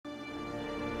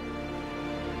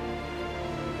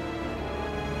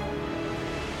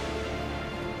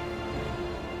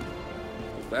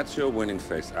that's your winning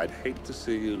face, I'd hate to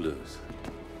see you lose.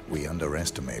 We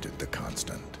underestimated the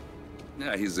Constant.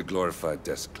 Yeah, he's a glorified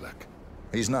desk clerk.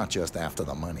 He's not just after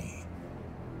the money.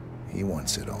 He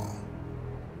wants it all.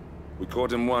 We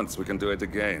caught him once, we can do it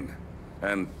again.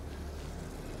 And,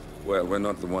 well, we're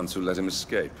not the ones who let him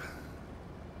escape.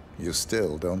 You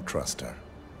still don't trust her.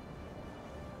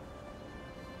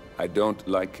 I don't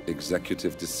like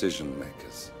executive decision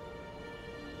makers.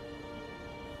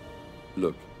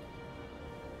 Look,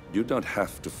 you don't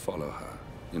have to follow her,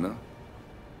 you know?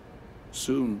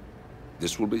 Soon,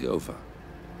 this will be over.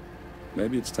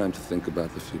 Maybe it's time to think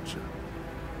about the future.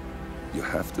 You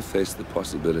have to face the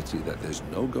possibility that there's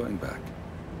no going back.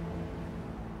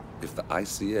 If the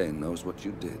ICA knows what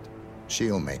you did,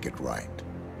 She'll make it right.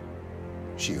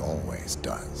 She always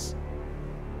does.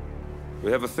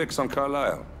 we have a fix on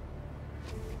Carlisle.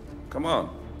 Come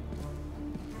on.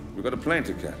 We've got a plane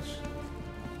to catch.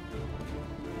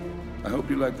 I hope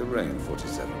you like the rain,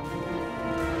 47.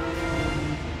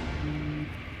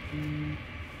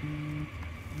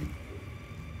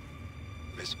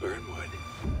 Miss Burnwood.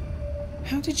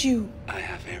 How did you... I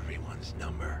have everyone's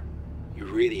number. You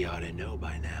really ought to know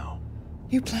by now.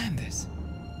 You planned this?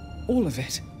 All of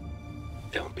it?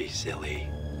 Don't be silly.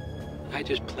 I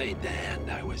just played the hand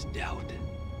I was dealt.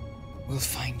 We'll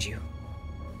find you.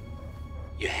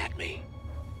 You had me.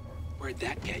 Where'd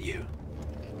that get you?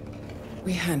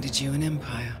 We handed you an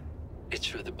empire. It's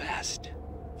for the best.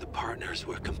 The partners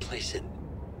were complacent,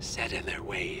 set in their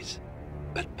ways.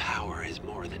 But power is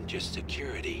more than just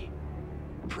security.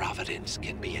 Providence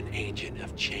can be an agent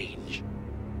of change.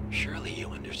 Surely you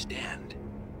understand.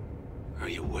 Or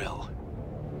you will.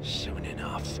 Soon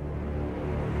enough.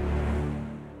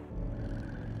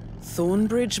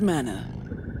 Thornbridge Manor.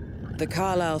 The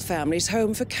Carlisle family's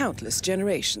home for countless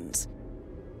generations.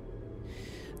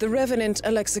 The Revenant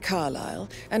Alexa Carlisle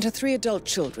and her 3 adult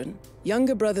children,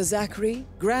 younger brother Zachary,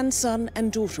 grandson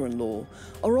and daughter-in-law,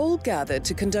 are all gathered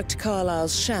to conduct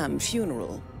Carlisle's sham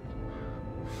funeral.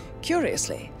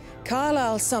 Curiously,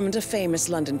 Carlisle summoned a famous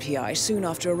London PI soon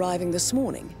after arriving this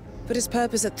morning, but his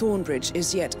purpose at Thornbridge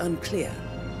is yet unclear.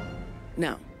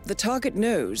 Now, the target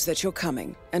knows that you're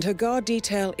coming, and her guard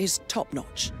detail is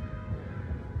top-notch.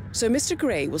 So Mr.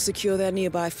 Gray will secure their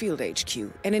nearby field HQ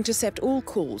and intercept all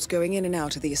calls going in and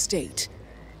out of the estate.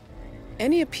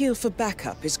 Any appeal for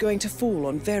backup is going to fall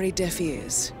on very deaf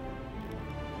ears.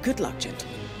 Good luck,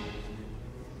 gentlemen.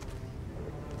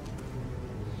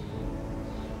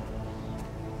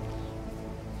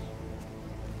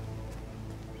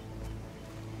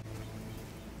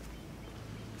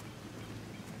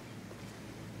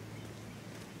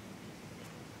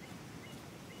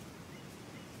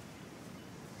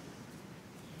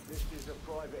 This is a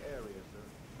private area, sir.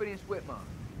 Phineas Whitmer,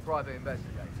 private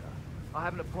investigator. I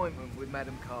have an appointment with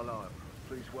Madame Carlisle.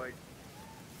 Please wait.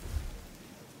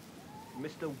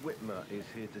 Mr. Whitmer is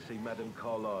here to see Madame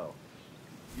Carlisle.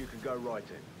 You can go right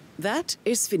in. That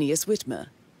is Phineas Whitmer,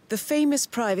 the famous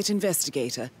private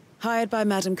investigator hired by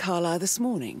Madame Carlisle this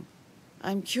morning.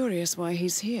 I'm curious why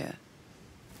he's here.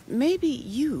 Maybe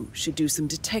you should do some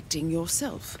detecting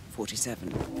yourself,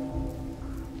 47.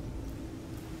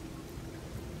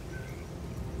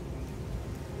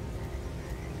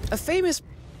 A famous...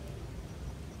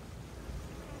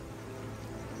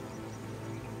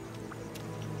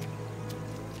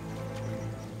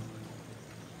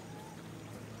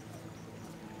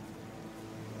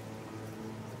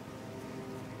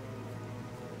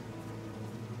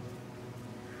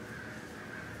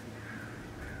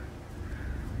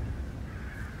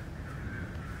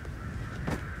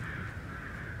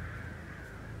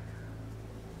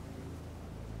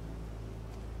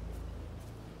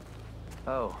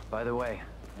 Oh, by the way,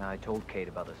 I told Kate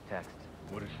about this text.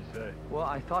 What did she say? Well,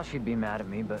 I thought she'd be mad at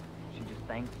me, but she just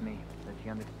thanked me that she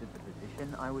understood the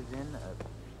position I was in.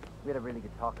 We had a really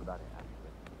good talk about it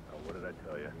afterwards. Oh, what did I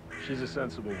tell you? She's a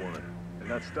sensible woman. And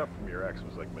that stuff from your ex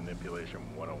was like manipulation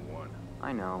 101.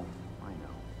 I know.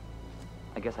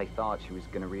 I guess I thought she was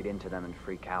gonna read into them and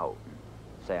freak out.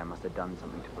 And say I must have done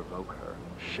something to provoke her.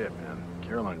 Shit, man.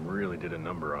 Caroline really did a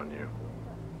number on you.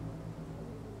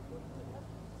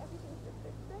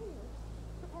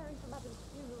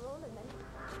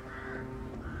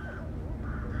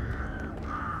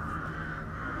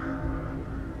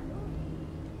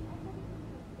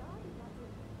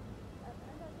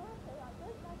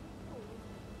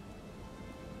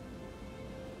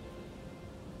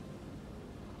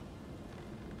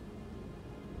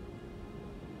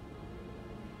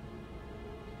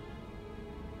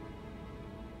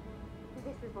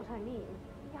 This is what I mean.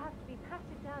 You have to be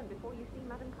patted down before you see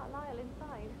Madame Carlisle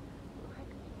inside. I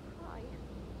could cry.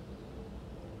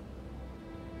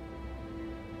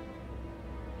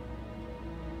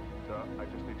 sir. I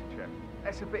just need to check.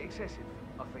 That's a bit excessive,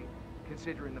 I think,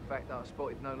 considering the fact that I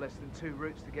spotted no less than 2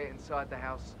 routes to get inside the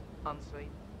house unseen.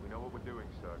 We know what we're doing,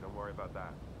 sir. Don't worry about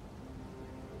that.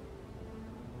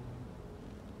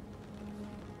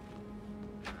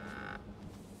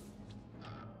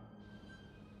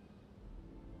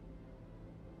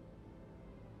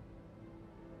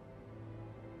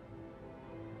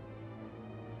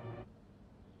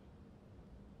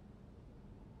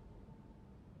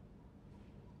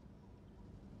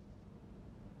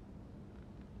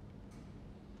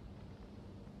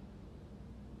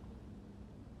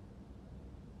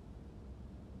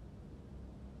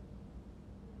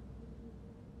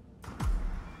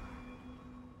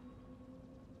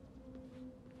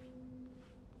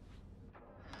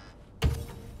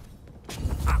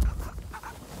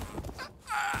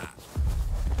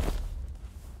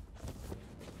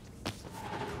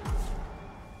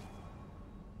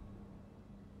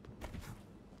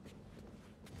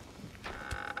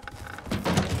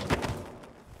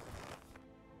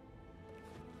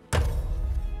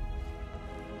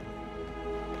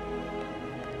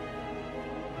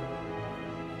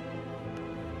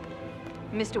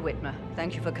 Mr. Whitmer,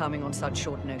 thank you for coming on such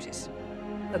short notice.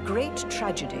 A great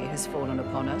tragedy has fallen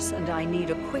upon us, and I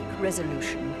need a quick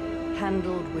resolution,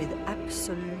 handled with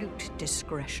absolute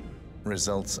discretion.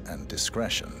 Results and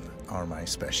discretion are my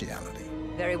speciality.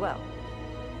 Very well.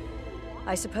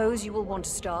 I suppose you will want to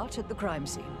start at the crime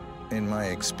scene. In my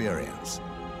experience,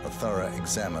 a thorough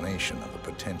examination of a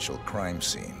potential crime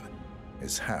scene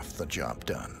is half the job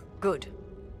done. Good.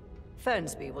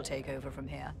 Fernsby will take over from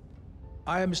here.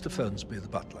 I am Mr. Fernsby, the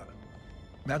butler.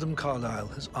 Madame Carlyle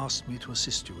has asked me to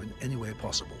assist you in any way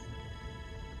possible.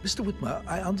 Mr. Whitmer,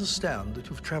 I understand that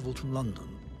you've traveled from London.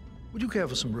 Would you care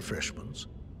for some refreshments?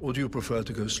 Or do you prefer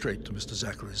to go straight to Mr.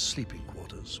 Zachary's sleeping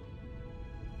quarters?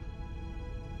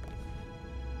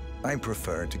 I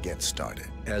prefer to get started.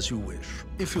 As you wish.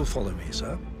 If you'll follow me,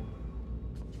 sir.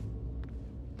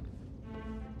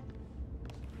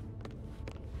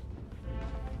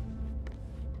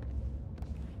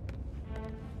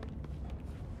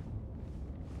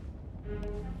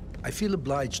 I feel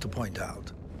obliged to point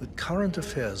out that current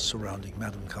affairs surrounding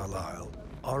Madame Carlyle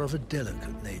are of a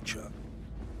delicate nature.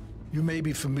 You may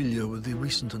be familiar with the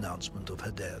recent announcement of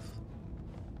her death.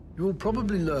 You will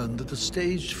probably learn that a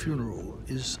staged funeral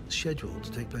is scheduled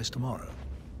to take place tomorrow.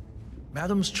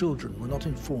 Madame's children were not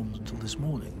informed until this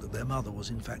morning that their mother was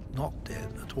in fact not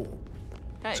dead at all.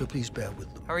 Hey. So please bear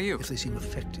with them. How are you? If they seem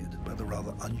affected by the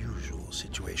rather unusual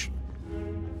situation.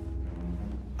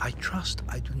 I trust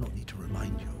I do not need to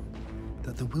remind you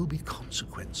that there will be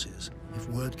consequences if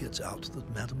word gets out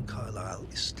that Madame Carlyle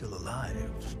is still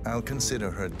alive. I'll consider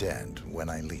her dead when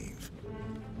I leave.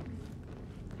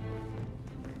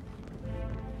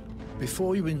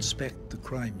 Before you inspect the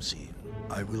crime scene,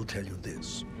 I will tell you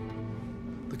this.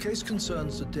 The case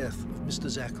concerns the death of Mr.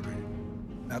 Zachary,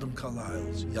 Madame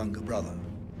Carlyle's younger brother.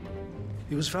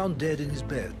 He was found dead in his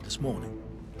bed this morning.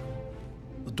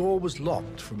 The door was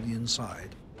locked from the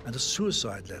inside, and a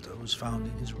suicide letter was found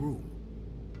in his room.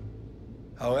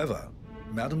 However,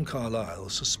 Madame Carlyle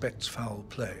suspects foul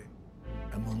play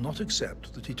and will not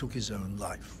accept that he took his own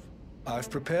life. I've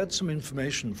prepared some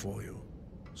information for you,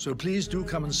 so please do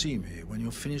come and see me when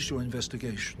you've finished your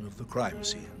investigation of the crime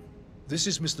scene. This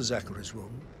is Mr. Zachary's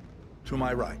room, to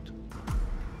my right.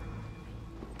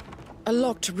 A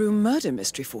locked room murder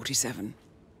mystery, 47.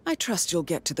 I trust you'll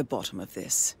get to the bottom of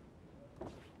this.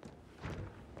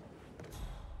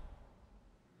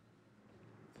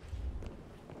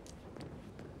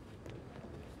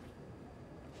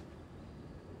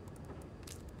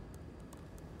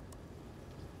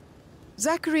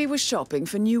 Zachary was shopping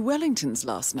for new Wellingtons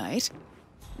last night.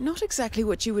 Not exactly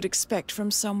what you would expect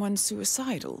from someone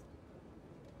suicidal.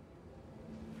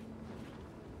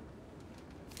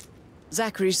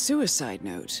 Zachary's suicide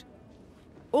note.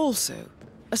 Also,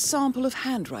 a sample of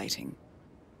handwriting.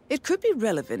 It could be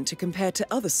relevant to compare to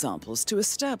other samples to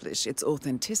establish its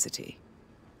authenticity.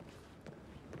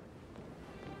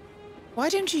 Why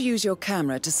don't you use your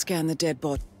camera to scan the dead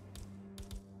body,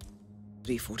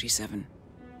 47?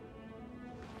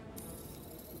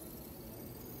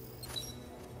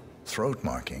 Throat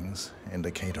markings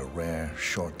indicate a rare,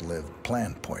 short-lived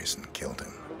plant poison killed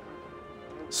him.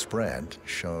 Spread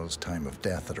shows time of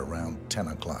death at around 10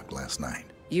 o'clock last night.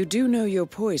 You do know your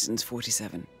poisons,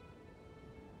 47.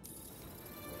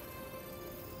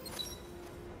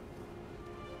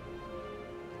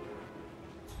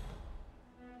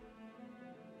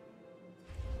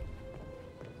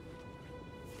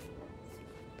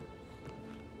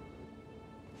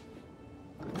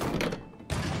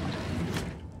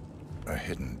 A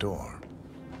hidden door.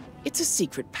 It's a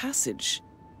secret passage.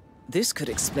 This could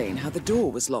explain how the door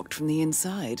was locked from the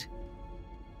inside.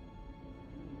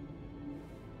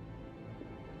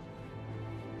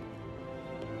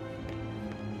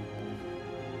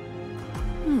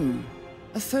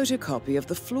 A photocopy of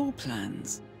the floor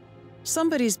plans.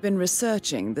 Somebody's been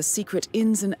researching the secret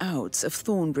ins and outs of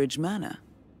Thornbridge Manor.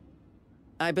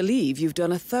 I believe you've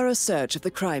done a thorough search of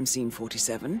the crime scene,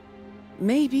 47.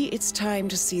 Maybe it's time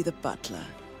to see the butler.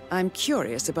 I'm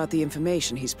curious about the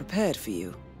information he's prepared for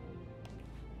you.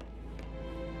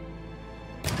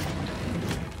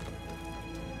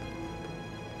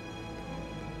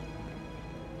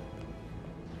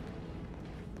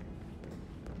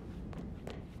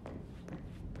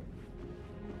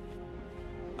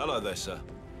 Hello there, sir.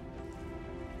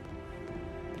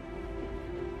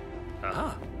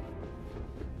 Aha.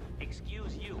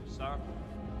 Excuse you, sir.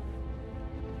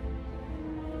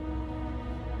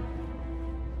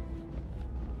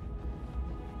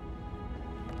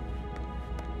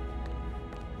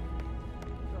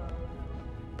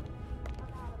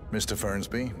 Mr.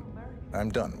 Fernsby, I'm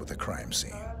done with the crime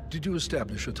scene. Did you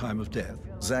establish a time of death?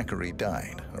 Zachary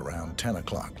died around 10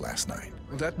 o'clock last night.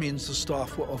 Well, that means the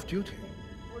staff were off duty.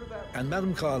 And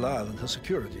Madame Carlyle and her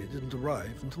security didn't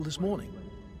arrive until this morning.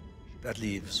 That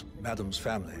leaves Madame's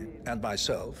family and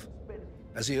myself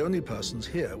as the only persons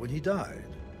here when he died.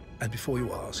 And before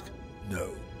you ask,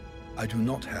 no, I do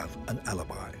not have an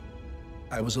alibi.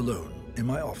 I was alone in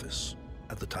my office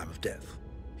at the time of death.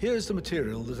 Here's the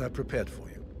material that I've prepared for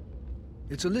you.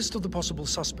 It's a list of the possible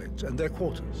suspects and their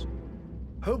quarters.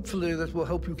 Hopefully that will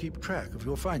help you keep track of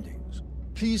your findings.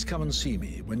 Please come and see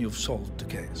me when you've solved the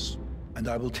case, and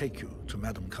I will take you to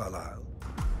Madame Carlyle.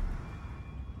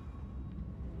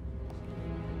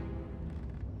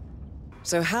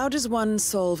 So how does one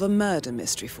solve a murder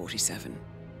mystery, 47?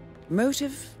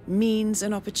 Motive, means,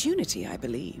 and opportunity, I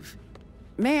believe.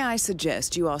 May I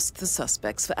suggest you ask the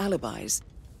suspects for alibis?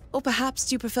 Or perhaps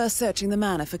do you prefer searching the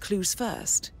manor for clues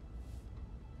first?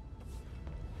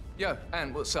 Yo,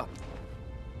 Ann, what's up?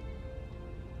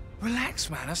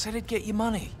 Relax, man. I said I'd get you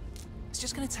money. It's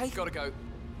just gonna take... Gotta go.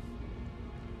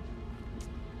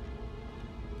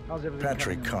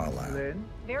 Patrick Carlyle.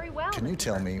 Very well. Can you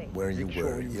tell me where you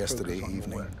were yesterday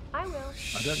evening? I will.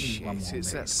 I don't need one more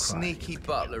It's that maid sneaky crying.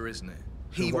 butler, isn't it?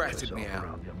 So He lock ratted yourself me out.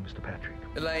 around young Mr. Patrick.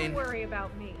 Elaine, Don't worry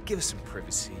about me. give us some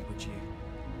privacy, would you?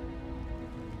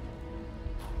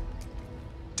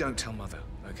 Don't tell Mother,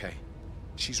 okay?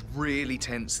 She's really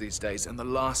tense these days, and the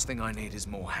last thing I need is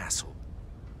more hassle.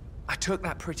 I took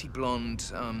that pretty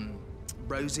blonde,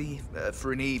 Rosie,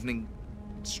 for an evening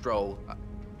stroll.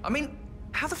 I mean,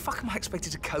 how the fuck am I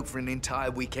expected to cope for an entire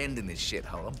weekend in this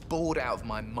shithole? I'm bored out of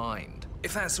my mind.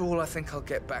 If that's all, I think I'll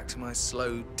get back to my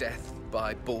slow death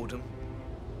by boredom.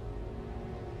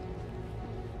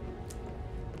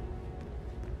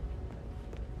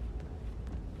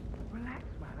 Relax,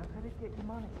 man. I said I'd get you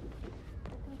money.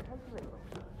 It's gonna take a little.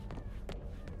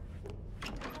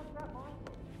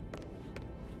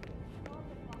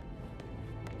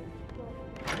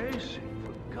 Casey,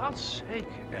 for God's sake,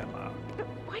 Emma. But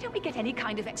why don't we get any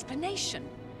kind of explanation?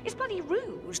 It's bloody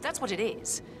rouge, that's what it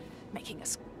is. Making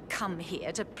us come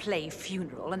here to play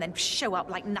funeral and then show up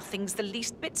like nothing's the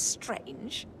least bit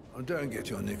strange. Oh, don't get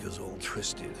your knickers all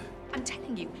twisted. I'm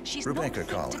telling you, she's Rebecca not fit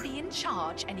to Collar. be in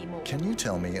charge anymore. Can you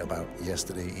tell me about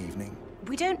yesterday evening?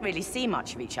 We don't really see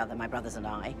much of each other, my brothers and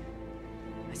I.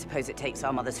 I suppose it takes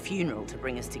our mother's funeral to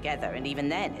bring us together, and even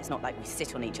then, it's not like we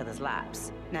sit on each other's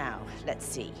laps. Now, let's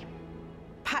see.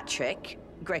 Patrick,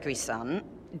 Gregory's son,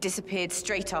 disappeared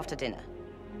straight after dinner.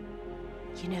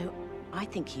 You know, I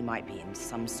think he might be in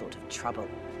some sort of trouble.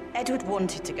 Edward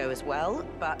wanted to go as well,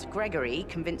 but Gregory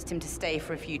convinced him to stay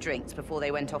for a few drinks before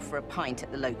they went off for a pint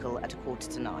at the local at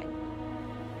 9:15.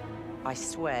 I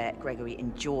swear Gregory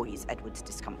enjoys Edward's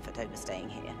discomfort over staying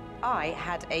here. I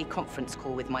had a conference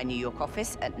call with my New York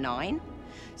office at 9,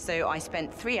 so I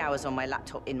spent 3 hours on my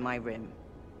laptop in my room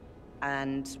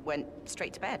and went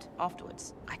straight to bed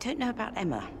afterwards. I don't know about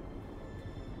Emma.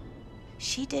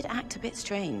 She did act a bit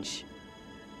strange.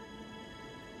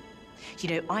 You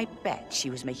know, I bet she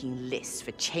was making lists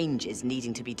for changes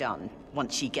needing to be done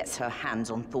once she gets her hands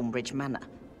on Thornbridge Manor.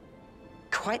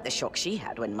 Quite the shock she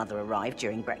had when Mother arrived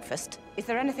during breakfast. Is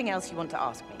there anything else you want to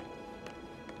ask me?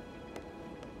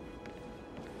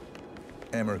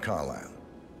 Emma Carlyle,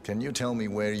 can you tell me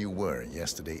where you were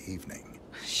yesterday evening?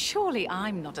 Surely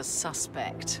I'm not a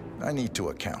suspect. I need to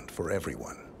account for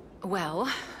everyone. Well,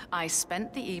 I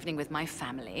spent the evening with my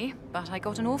family, but I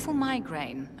got an awful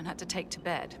migraine and had to take to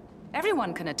bed.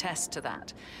 Everyone can attest to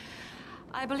that.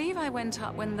 I believe I went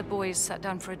up when the boys sat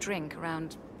down for a drink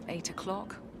around 8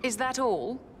 o'clock. Is that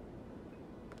all?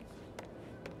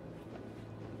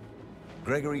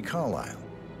 Gregory Carlyle,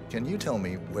 can you tell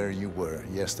me where you were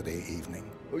yesterday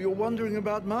evening? Oh, you're wondering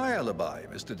about my alibi,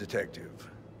 Mr. Detective.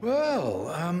 Well,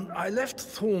 I left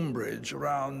Thornbridge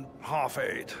around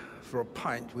 8:30 for a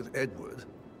pint with Edward.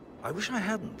 I wish I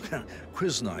hadn't.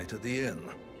 Quiz night at the inn.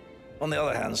 On the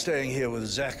other hand, staying here with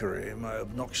Zachary, my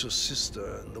obnoxious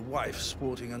sister, and the wife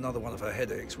sporting another one of her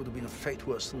headaches would have been a fate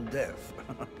worse than death.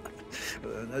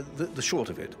 The short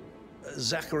of it,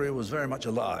 Zachary was very much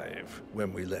alive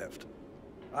when we left.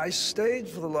 I stayed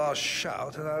for the last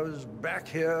shout, and I was back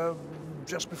here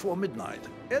just before midnight.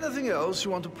 Anything else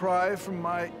you want to pry from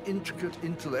my intricate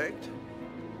intellect?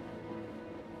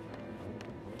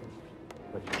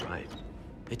 But you're right.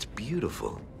 It's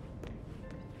beautiful.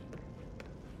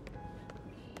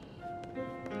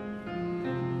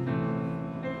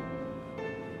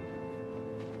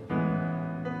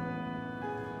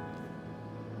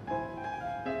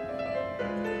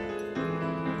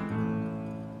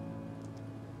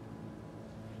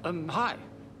 Hi.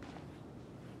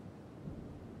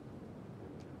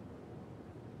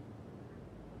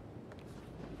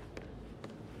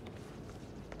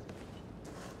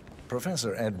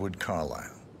 Professor Edward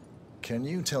Carlyle, can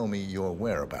you tell me your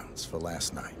whereabouts for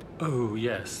last night? Oh,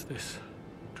 yes, this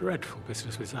dreadful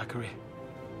business with Zachary.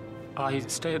 I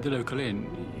stay at the local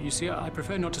inn. You see, I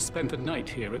prefer not to spend the night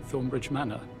here at Thornbridge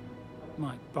Manor.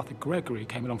 My brother Gregory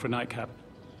came along for a nightcap.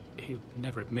 He'll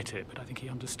never admit it, but I think he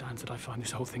understands that I find this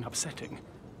whole thing upsetting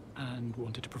and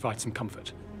wanted to provide some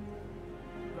comfort.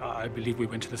 I believe we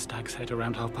went to the Stag's Head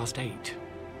around 8:30.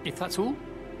 If that's all,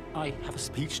 I have a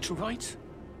speech to write.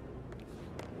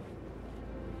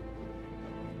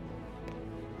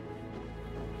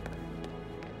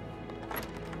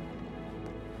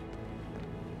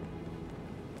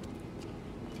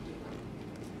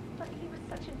 But he was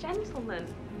such a gentleman.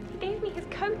 He gave me his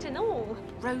coat and all.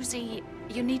 Rosie,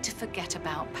 you need to forget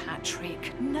about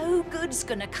Patrick. No good's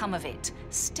gonna come of it.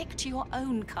 Stick to your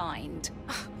own kind.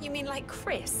 You mean like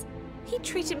Chris? He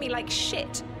treated me like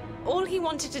shit. All he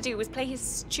wanted to do was play his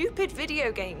stupid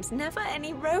video games, never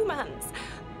any romance.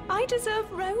 I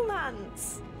deserve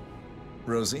romance.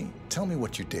 Rosie, tell me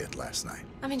what you did last night.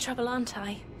 I'm in trouble, aren't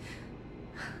I?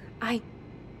 I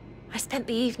spent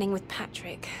the evening with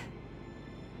Patrick.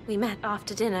 We met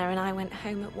after dinner and I went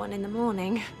home at 1 in the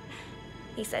morning.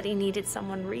 He said he needed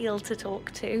someone real to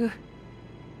talk to.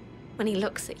 When he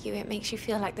looks at you, it makes you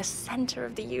feel like the center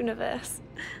of the universe.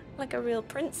 Like a real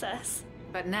princess.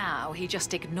 But now he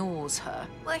just ignores her.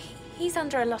 Well, he's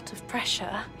under a lot of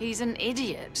pressure. He's an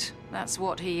idiot. That's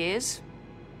what he is.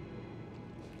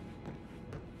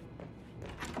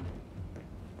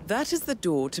 That is the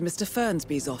door to Mr.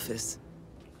 Fernsby's office.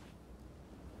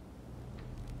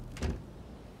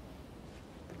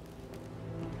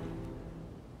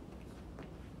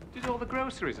 Did all the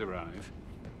groceries arrive?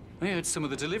 I heard some of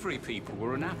the delivery people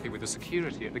were unhappy with the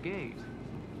security at the gate.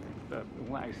 But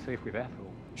why safe with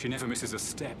Ethel? She never misses a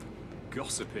step.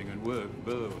 Gossiping and work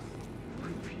both.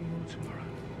 Funeral tomorrow.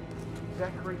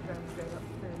 Zachary found dead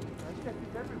upstairs. I checked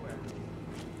it everywhere.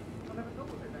 I never thought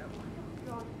of it that way. Oh,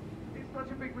 God, it's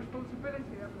such a big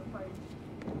responsibility having a face.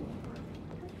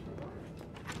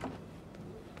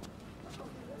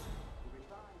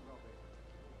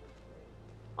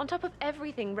 On top of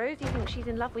everything, Rosie thinks she's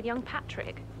in love with young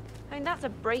Patrick. I mean, that's a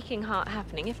breaking heart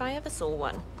happening if I ever saw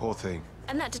one. Poor thing.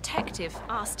 And that detective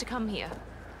asked to come here.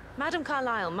 Madame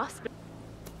Carlyle must be...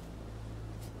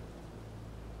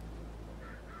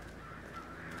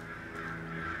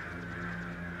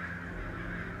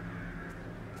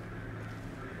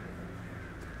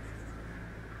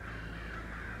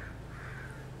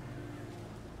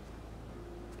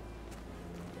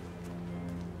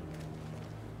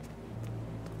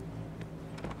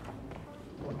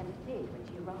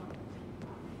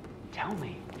 Tell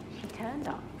me. She turned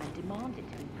up and demanded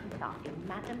to be put up in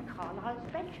Madame Carlyle's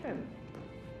bedroom.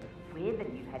 We're the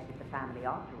new heads of the family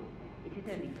after all. It is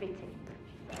only fitting,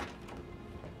 she said.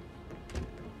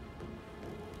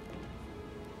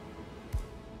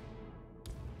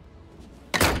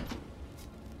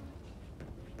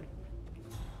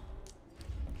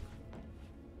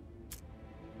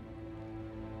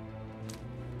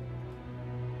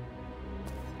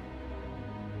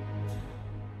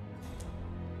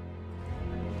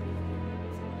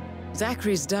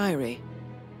 Zachary's diary.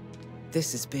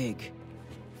 This is big.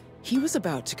 He was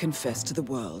about to confess to the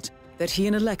world that he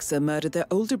and Alexa murdered their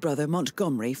older brother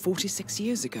Montgomery 46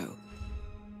 years ago.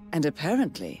 And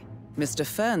apparently, Mr.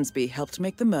 Fernsby helped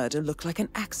make the murder look like an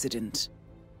accident.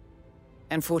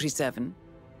 And 47,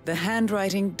 the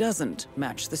handwriting doesn't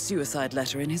match the suicide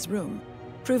letter in his room,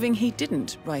 proving he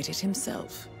didn't write it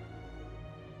himself.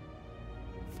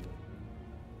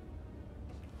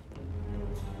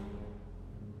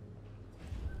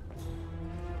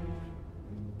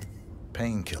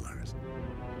 painkillers.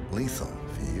 Lethal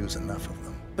if you use enough of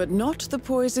them. But not the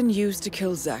poison used to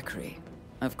kill Zachary.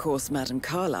 Of course, Madame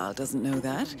Carlyle doesn't know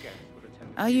that.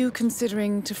 Are you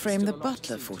considering to frame the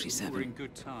butler, 47?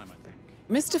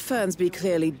 Mr. Fernsby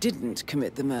clearly didn't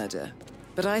commit the murder,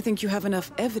 but I think you have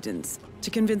enough evidence to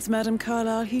convince Madame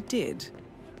Carlyle he did.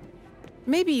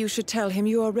 Maybe you should tell him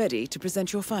you are ready to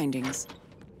present your findings.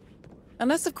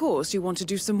 Unless, of course, you want to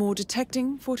do some more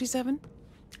detecting, 47?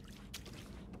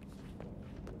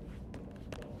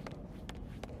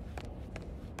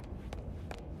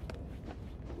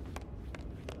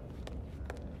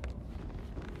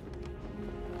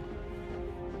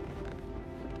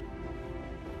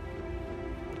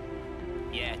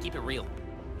 Yeah, keep it real.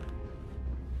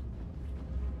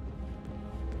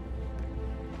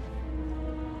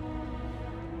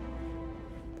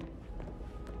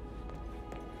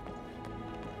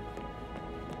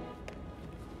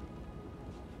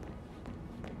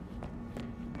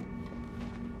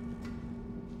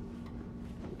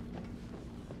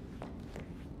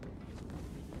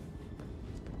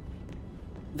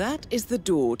 That is the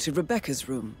door to Rebecca's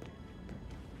room.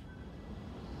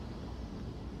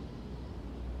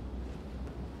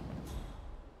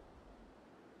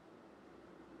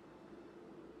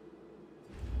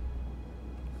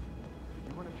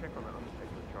 You want to check on that undertaker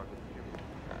in charge of the gym?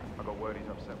 I got word he's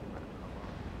upset with Madame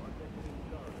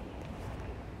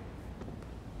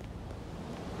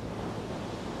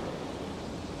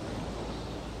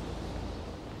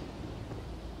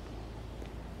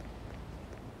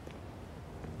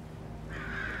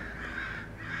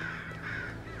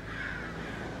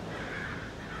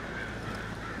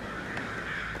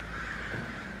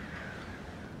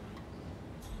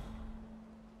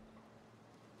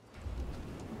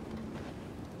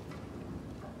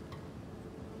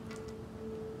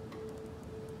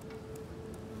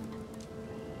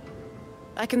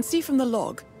I can see from the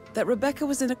log that Rebecca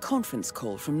was in a conference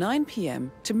call from 9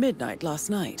 p.m. to midnight last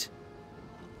night.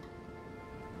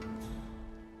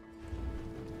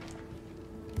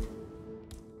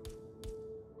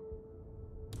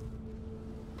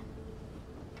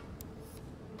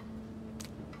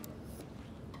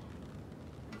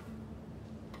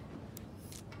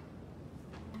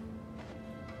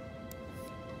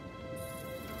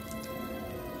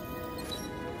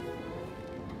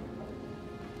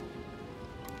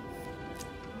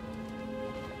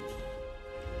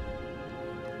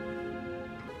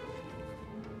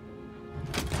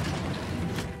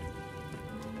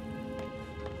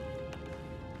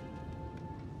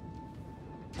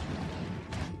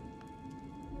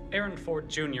 Aaron Ford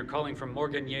Jr. calling from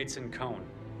Morgan, Yates & Cohn.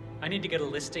 I need to get a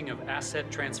listing of asset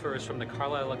transfers from the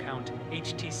Carlyle account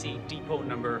HTC depot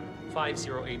number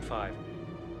 5085.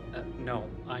 No,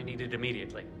 I need it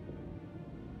immediately.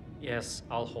 Yes,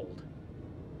 I'll hold.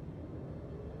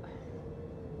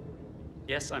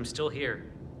 Yes, I'm still here.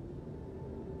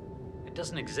 It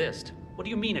doesn't exist. What do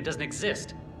you mean it doesn't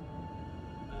exist?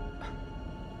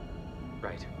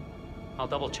 Right. I'll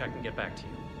double check and get back to you.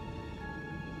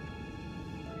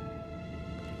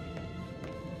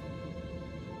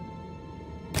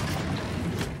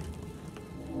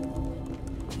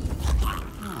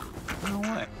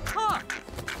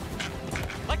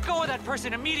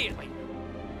 Person immediately.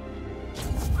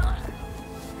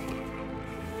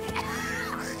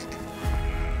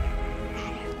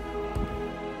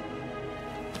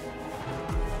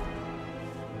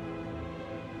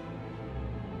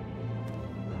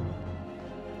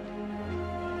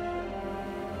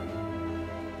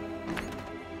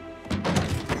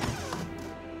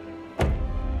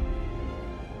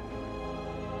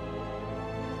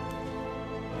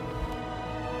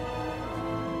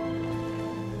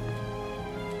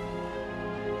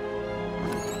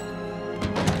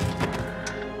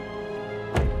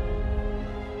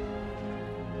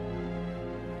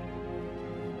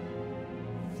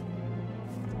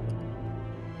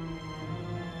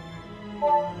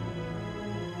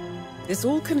 This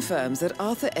all confirms that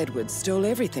Arthur Edwards stole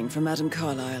everything from Madame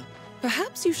Carlyle.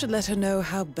 Perhaps you should let her know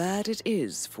how bad it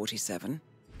is, 47.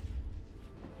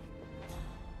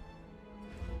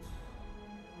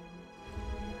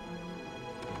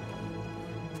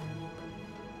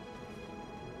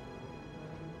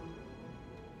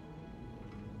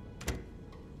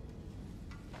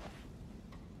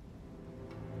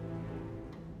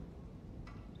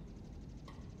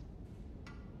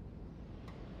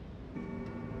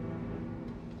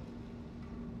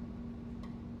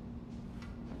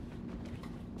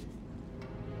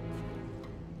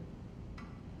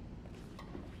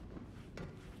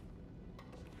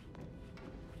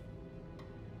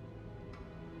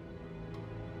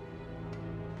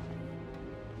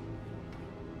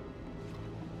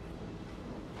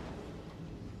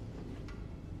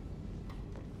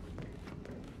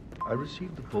 I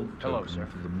received the bulk Hello, token sir.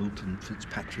 for the Milton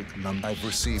Fitzpatrick London. I've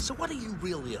received... So what are you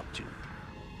really up to?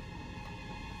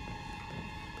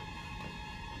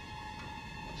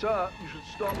 Sir, you should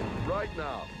stop right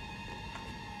now.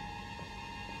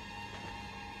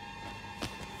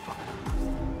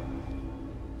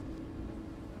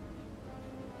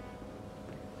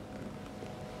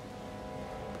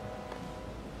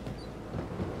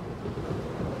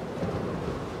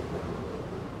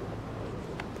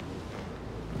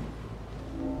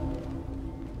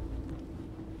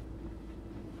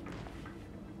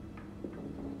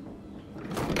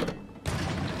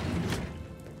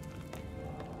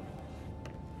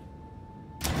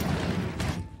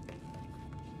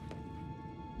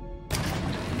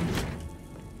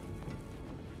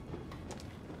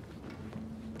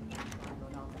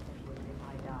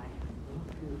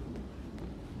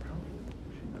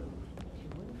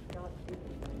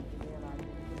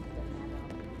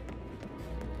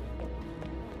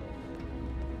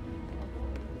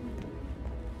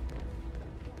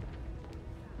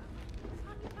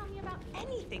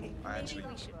 Anything. Maybe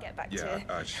we should get back to... Yeah,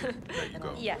 I should let you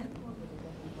go. Yeah.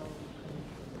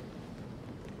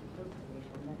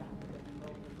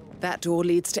 That door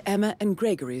leads to Emma and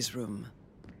Gregory's room.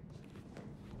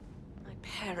 My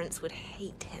parents would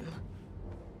hate him.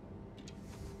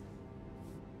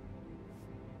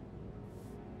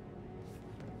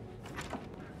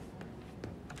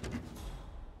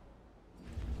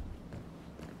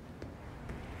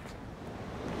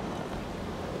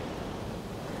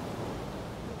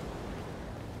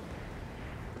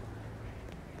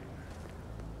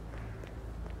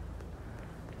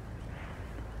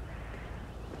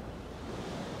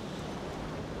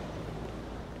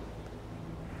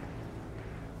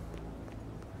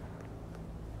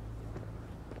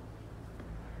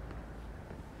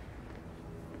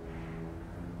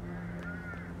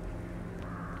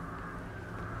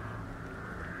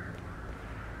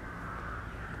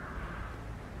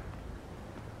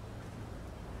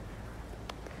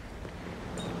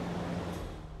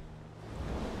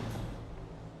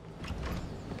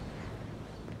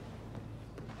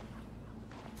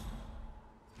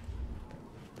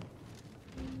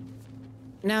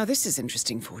 Now this is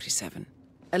interesting, 47.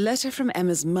 A letter from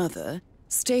Emma's mother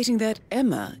stating that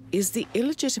Emma is the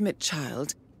illegitimate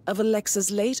child of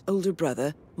Alexa's late older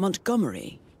brother,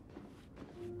 Montgomery.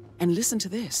 And listen to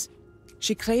this.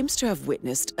 She claims to have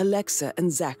witnessed Alexa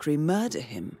and Zachary murder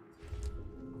him.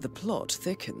 The plot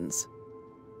thickens.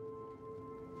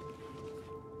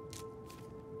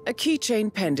 A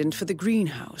keychain pendant for the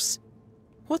greenhouse.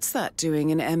 What's that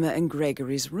doing in Emma and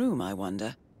Gregory's room, I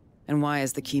wonder? And why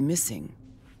is the key missing?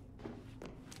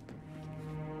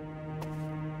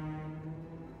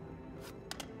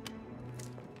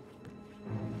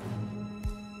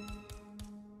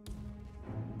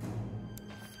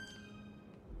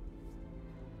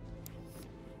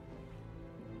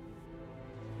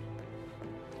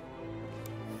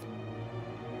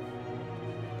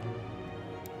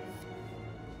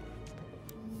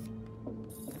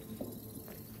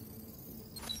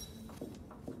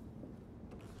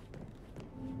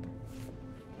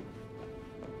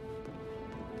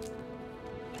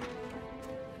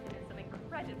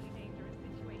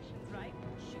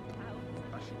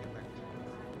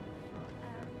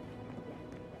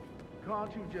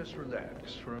 Can't you just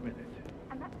relax for a minute?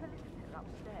 And that solicitor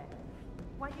upstairs,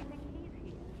 why do you think he's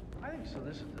here? I think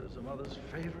solicitors are Mother's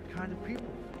favorite kind of people.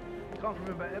 Can't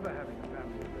remember ever having a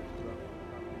family of this level.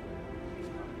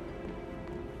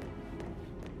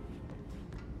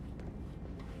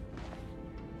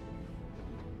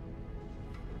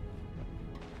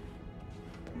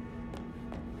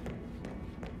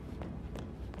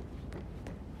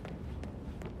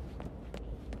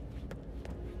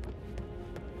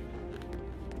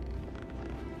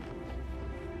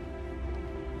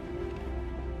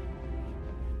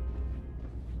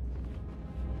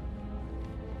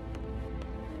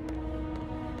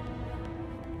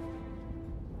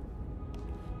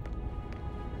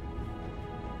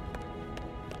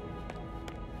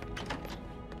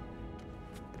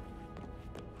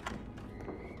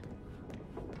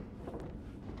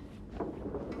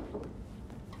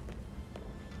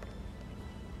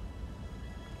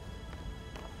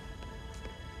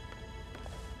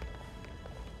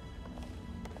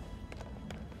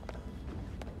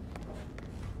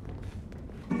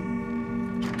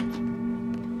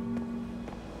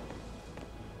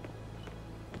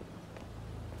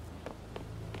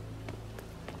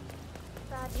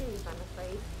 News, I'm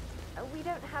afraid. We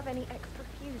don't have any extra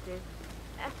fuses.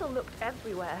 Ethel looked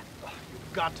everywhere.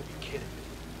 You've got to be kidding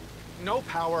me. No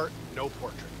power, no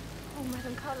portrait. Oh,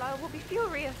 Madame Carlyle will be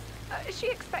furious. She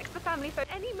expects the family phone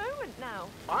any moment now.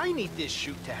 I need this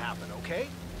shoot to happen, okay?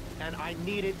 And I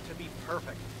need it to be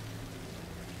perfect.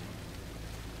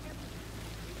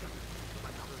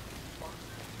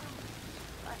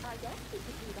 I guess we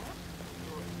could do that.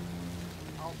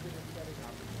 I'll finish setting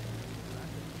up.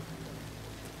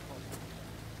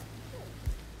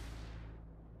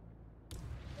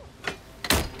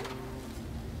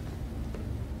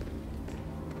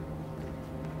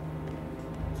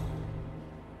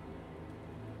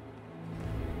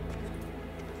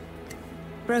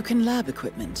 Broken lab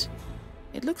equipment.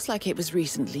 It looks like it was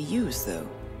recently used, though.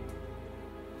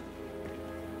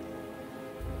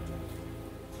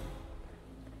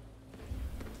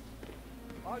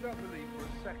 I don't believe for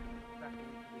a second that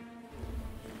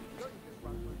don't you just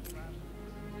run through the lab?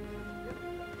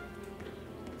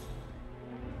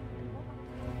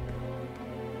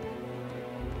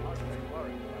 I'm very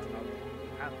worried about how this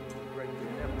happens to Gregory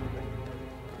and everything.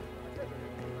 I guess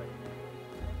it's great.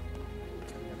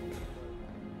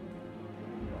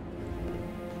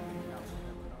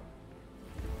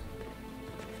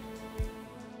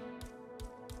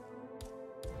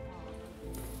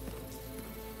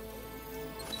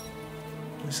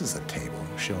 This is a table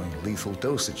showing lethal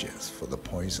dosages for the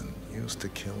poison used to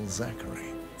kill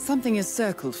Zachary. Something is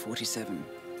circled, 47.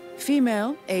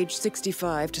 Female, age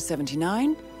 65 to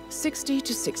 79, 60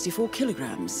 to 64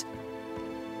 kilograms.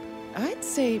 I'd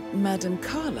say Madame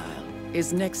Carlyle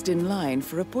is next in line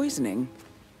for a poisoning.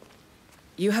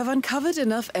 You have uncovered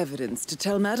enough evidence to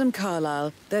tell Madame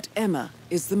Carlyle that Emma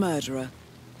is the murderer.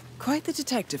 Quite the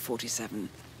detective, 47.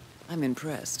 I'm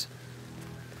impressed.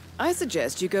 I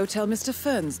suggest you go tell Mr.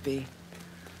 Fernsby.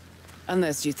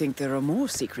 Unless you think there are more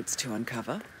secrets to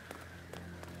uncover.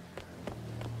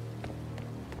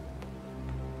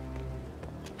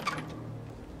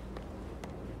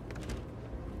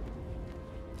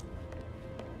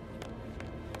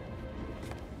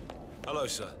 Hello,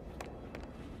 sir.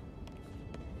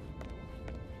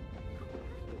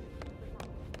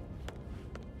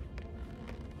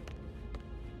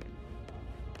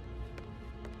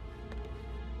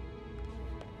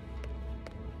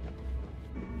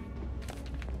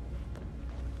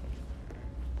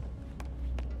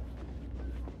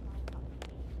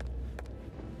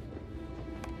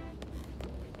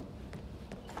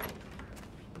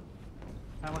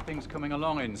 How are things coming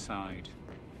along inside?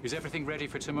 Is everything ready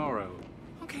for tomorrow?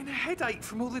 I'm getting a headache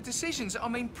from all the decisions. I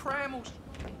mean, Prammel's...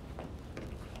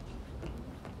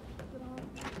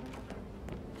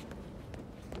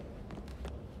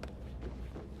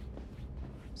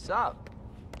 Sup?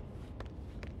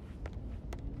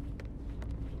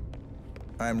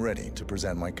 I'm ready to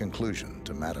present my conclusion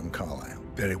to Madame Carlyle.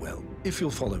 Very well. If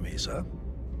you'll follow me, sir.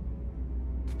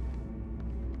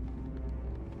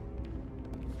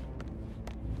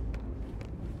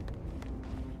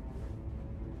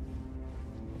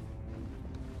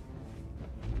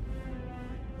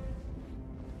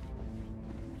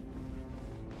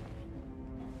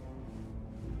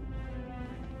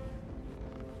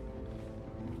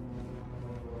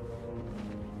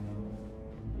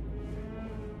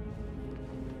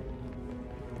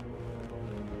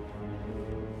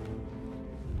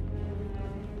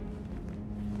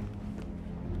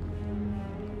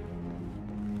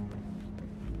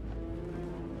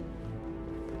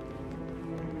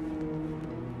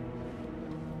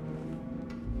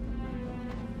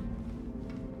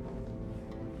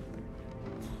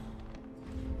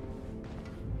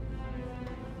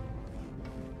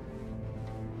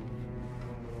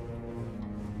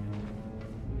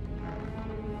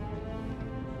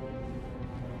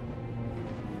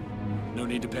 No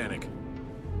need to panic.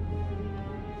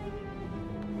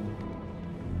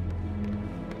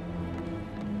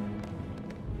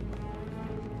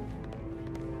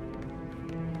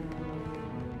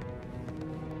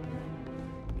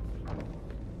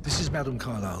 This is Madame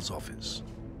Carlyle's office.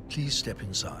 Please step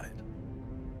inside.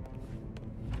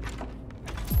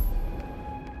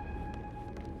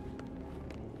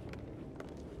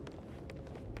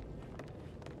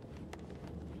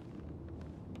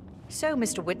 So,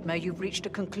 Mr. Whitmer, you've reached a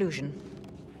conclusion.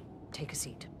 Take a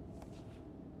seat.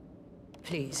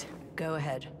 Please, go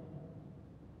ahead.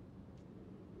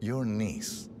 Your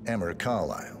niece, Emma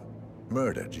Carlyle,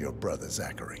 murdered your brother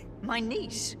Zachary. My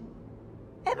niece?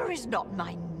 Emma is not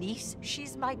my niece.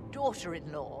 She's my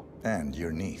daughter-in-law. And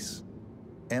your niece.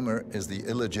 Emma is the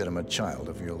illegitimate child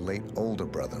of your late older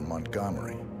brother,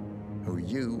 Montgomery, who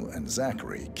you and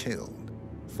Zachary killed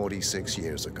 46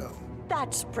 years ago.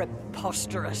 That's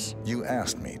preposterous. You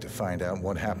asked me to find out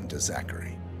what happened to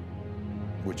Zachary.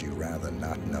 Would you rather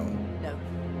not know? No.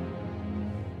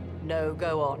 No,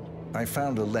 go on. I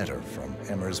found a letter from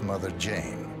Emmer's mother,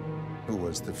 Jane, who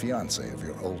was the fiancée of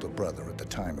your older brother at the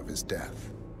time of his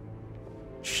death.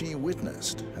 She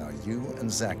witnessed how you and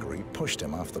Zachary pushed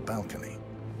him off the balcony.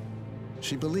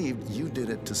 She believed you did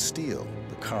it to steal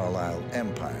the Carlisle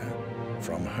Empire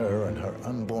from her and her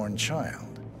unborn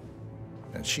child.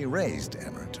 And she raised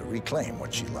Emmer to reclaim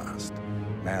what she lost,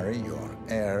 marry your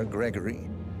heir, Gregory,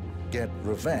 get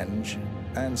revenge,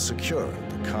 and secure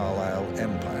the Carlisle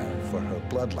Empire for her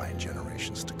bloodline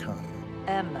generations to come.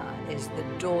 Emma is the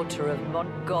daughter of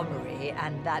Montgomery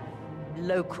and that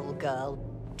local girl,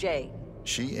 Jane.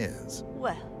 She is.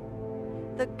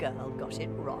 Well, the girl got it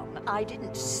wrong. I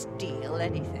didn't steal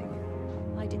anything.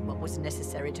 I did what was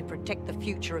necessary to protect the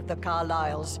future of the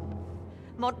Carlyles.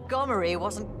 Montgomery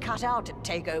wasn't cut out to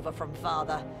take over from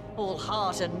father. All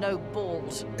heart and no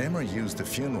balls. Emma used the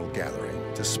funeral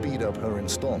gathering to speed up her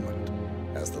installment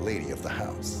as the lady of the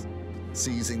house,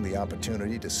 seizing the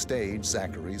opportunity to stage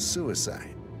Zachary's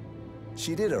suicide.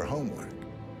 She did her homework,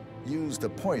 used a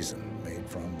poison made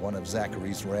from one of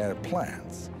Zachary's rare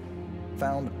plants,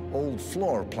 found old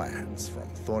floor plans from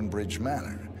Thornbridge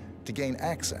Manor to gain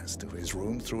access to his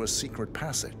room through a secret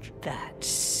passage. That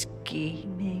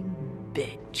scheming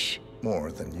bitch.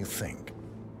 More than you think.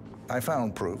 I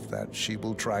found proof that she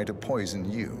will try to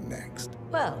poison you next.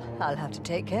 Well, I'll have to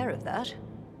take care of that.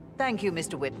 Thank you,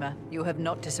 Mr. Whitmer. You have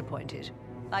not disappointed.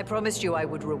 I promised you I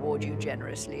would reward you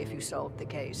generously if you solved the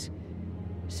case.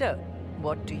 So,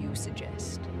 what do you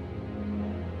suggest?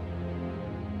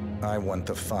 I want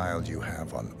the file you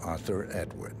have on Arthur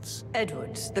Edwards.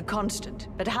 Edwards, the Constant.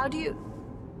 But how do you...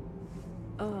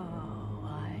 Oh,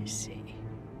 I see.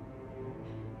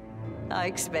 I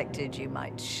expected you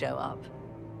might show up.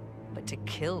 But to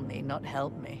kill me, not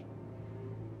help me.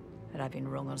 But I've been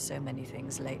wrong on so many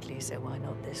things lately, so why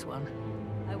not this one?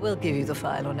 I will give you the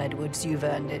file on Edwards. You've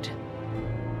earned it.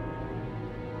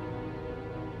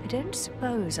 I don't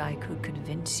suppose I could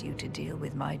convince you to deal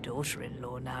with my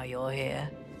daughter-in-law now you're here.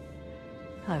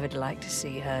 I would like to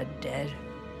see her dead.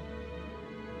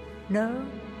 No?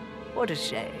 What a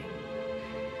shame.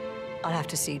 I'll have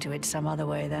to see to it some other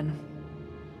way then.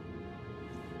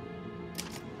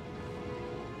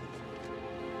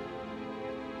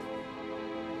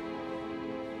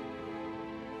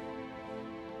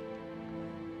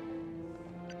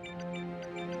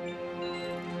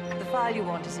 The file you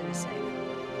want is in the safe.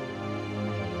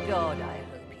 God, I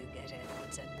hope you get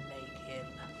Edwards and make him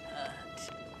hurt.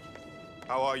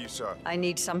 How are you, sir? I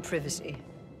need some privacy.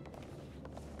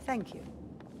 Thank you.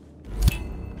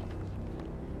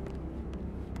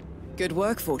 Good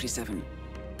work, 47.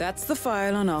 That's the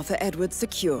file on Arthur Edwards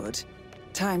secured.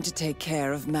 Time to take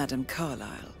care of Madame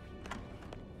Carlisle.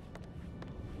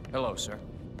 Hello, sir.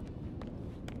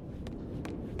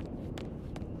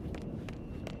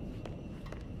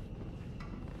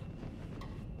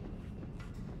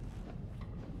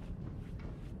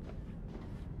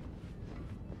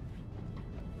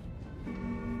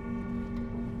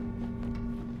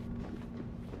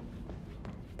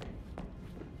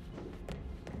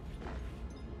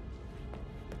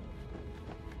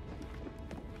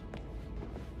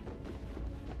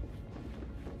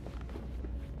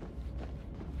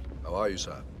 How are you,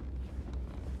 sir?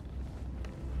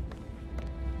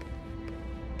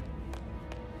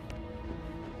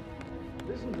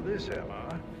 Listen to this,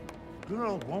 Emma. Good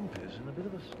old Wampus in a bit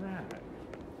of a snag.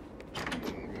 Can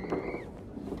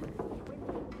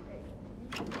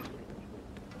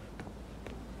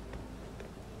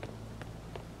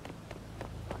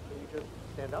you just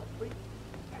stand up, please?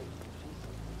 Hey,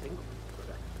 she's single,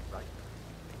 Rebecca, right?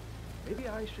 Maybe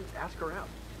I should ask her out.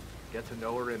 Get to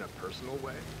know her in a personal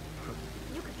way.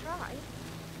 You could try.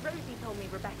 Rosie told me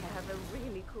Rebecca has a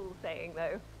really cool saying,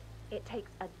 though. It takes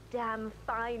a damn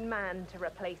fine man to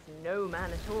replace no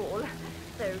man at all.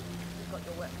 So, you've got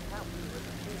your work cut out for you if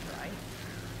you do try.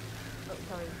 Oh,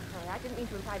 sorry, I didn't mean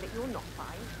to imply that you're not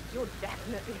fine. You're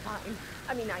definitely fine.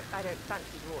 I mean, I don't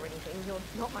fancy you or anything. You're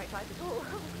not my type at all.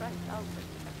 Oh, Christ, I'll...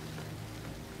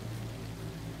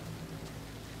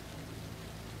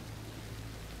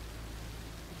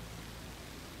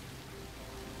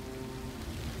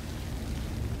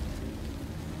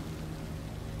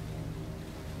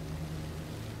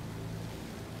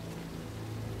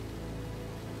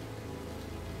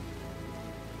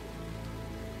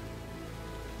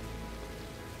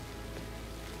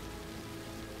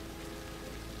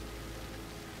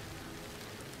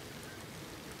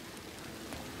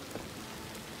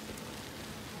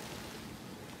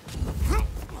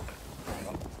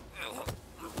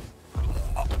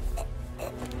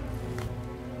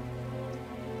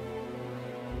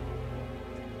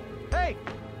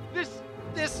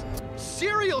 this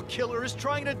serial killer is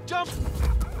trying to dump...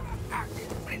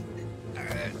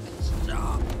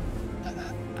 Stop.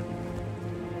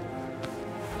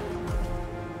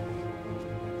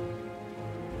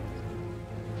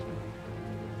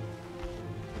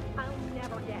 I'll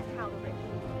never get how the rich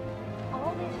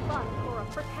all this fuss for a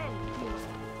pretend funeral.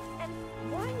 And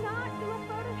why not do a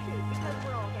photo shoot because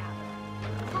we're all gathered?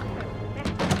 Also,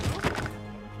 message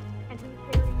and who's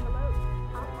buried below?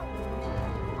 I'll tell you.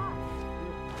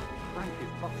 Frank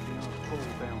is busting our call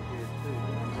down here too.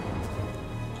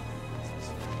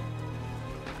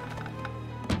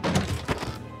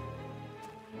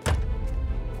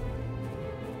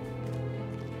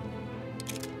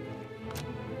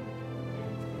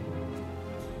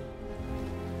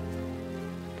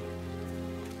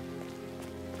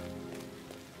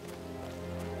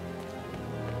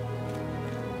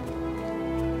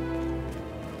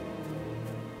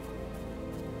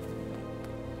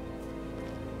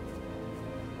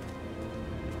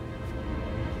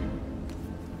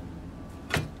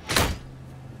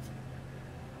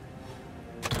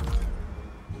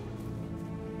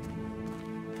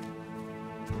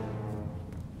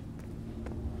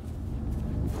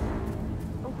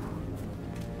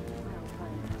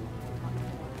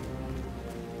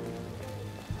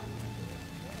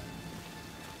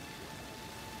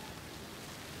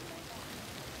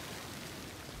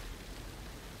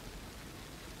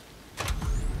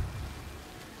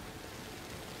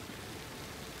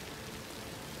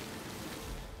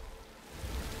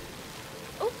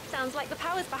 Sounds like the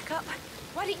power's back up.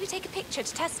 Why don't you take a picture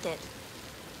to test it?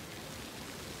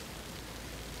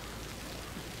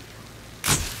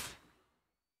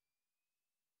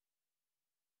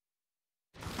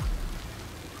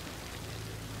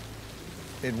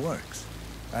 It works.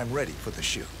 I'm ready for the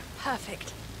shoot.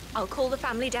 Perfect. I'll call the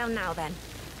family down now then.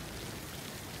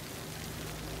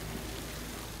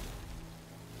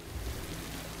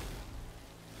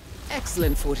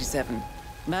 Excellent, 47.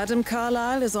 Madame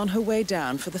Carlyle is on her way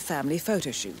down for the family photo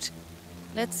shoot.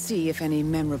 Let's see if any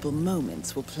memorable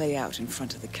moments will play out in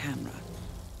front of the camera.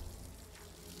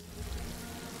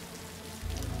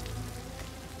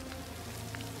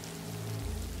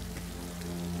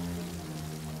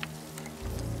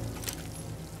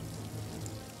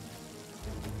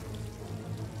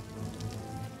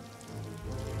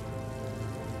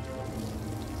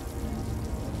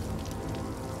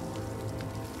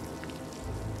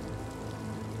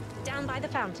 Down by the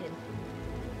fountain.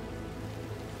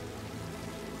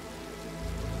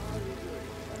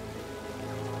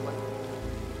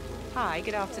 Hi,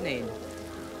 good afternoon.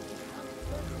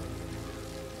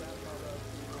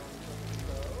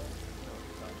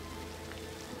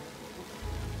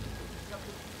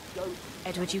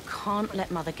 Edward, you can't let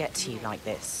Mother get to you like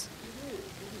this.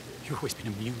 You've always been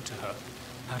immune to her.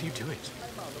 How do you do it?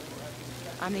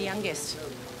 I'm the youngest.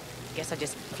 Guess I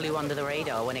just flew under the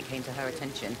radar when it came to her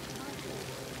attention.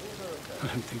 I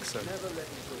don't think so.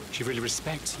 She really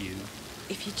respects you.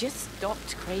 If you just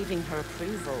stopped craving her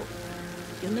approval.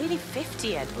 You're nearly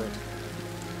 50, Edward.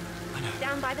 I know.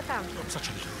 Down by the fountain. I'm such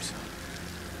a loser.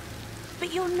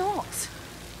 But you're not.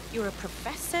 You're a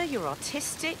professor, you're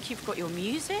artistic, you've got your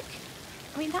music.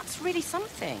 I mean, that's really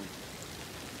something.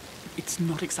 It's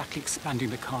not exactly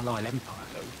expanding the Carlyle Empire,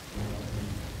 though.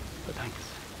 But thanks.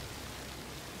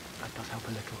 That does help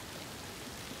a little.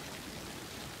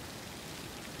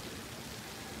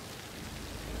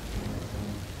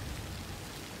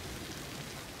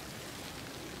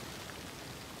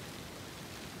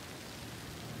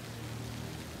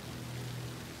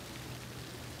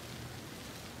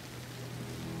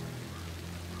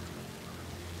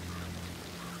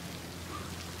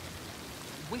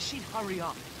 Wish he'd hurry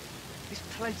up. This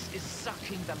place is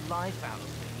sucking the life out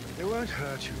of me. It won't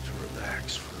hurt you to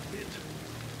relax for a bit.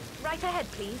 Right ahead,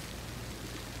 please.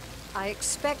 I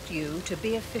expect you to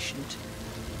be efficient.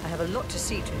 I have a lot to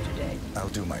see to today. I'll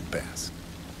do my best.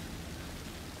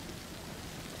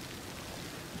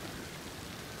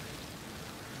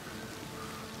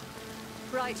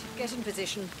 Right, get in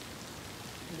position.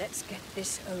 Let's get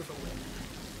this over with.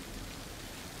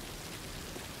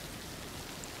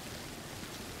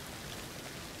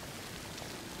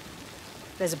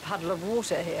 There's a puddle of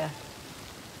water here.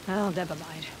 Well, never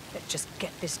mind. Let's just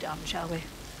get this done, shall we?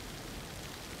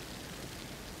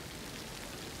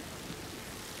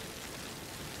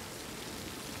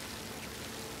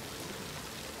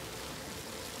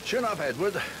 Chin up,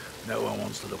 Edward. No one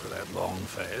wants to look at that long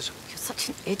face. You're such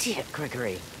an idiot,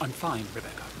 Gregory. I'm fine,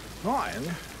 Rebecca. Fine?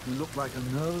 You look like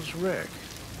a nervous wreck.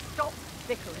 Stop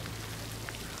bickering.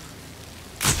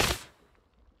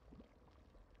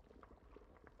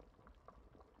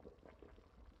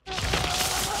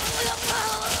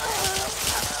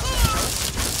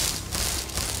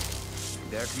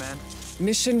 Command?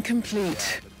 Mission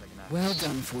complete. Well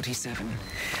done, 47.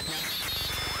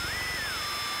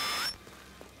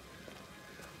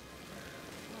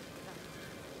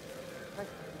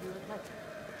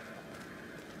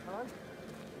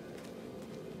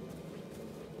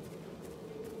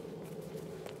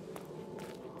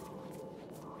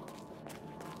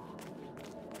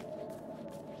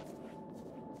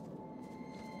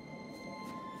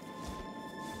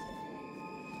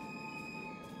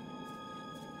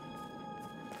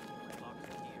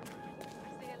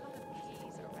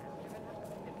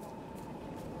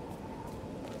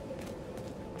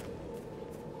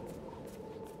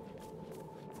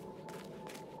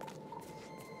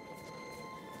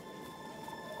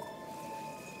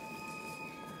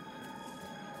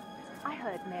 I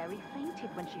heard Mary fainted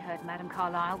when she heard Madame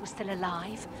Carlyle was still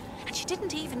alive, and she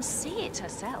didn't even see it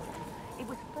herself. It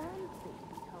was Fernsley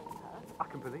who told her. I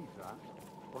can believe that.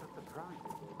 What a surprise.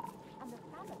 And the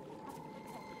family has to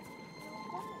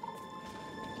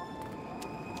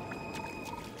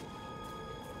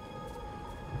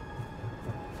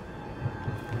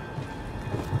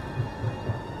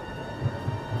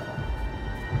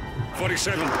protect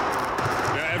 47.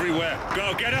 They're everywhere.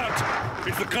 Go, get out!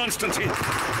 It's the Constantine.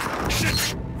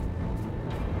 Shit!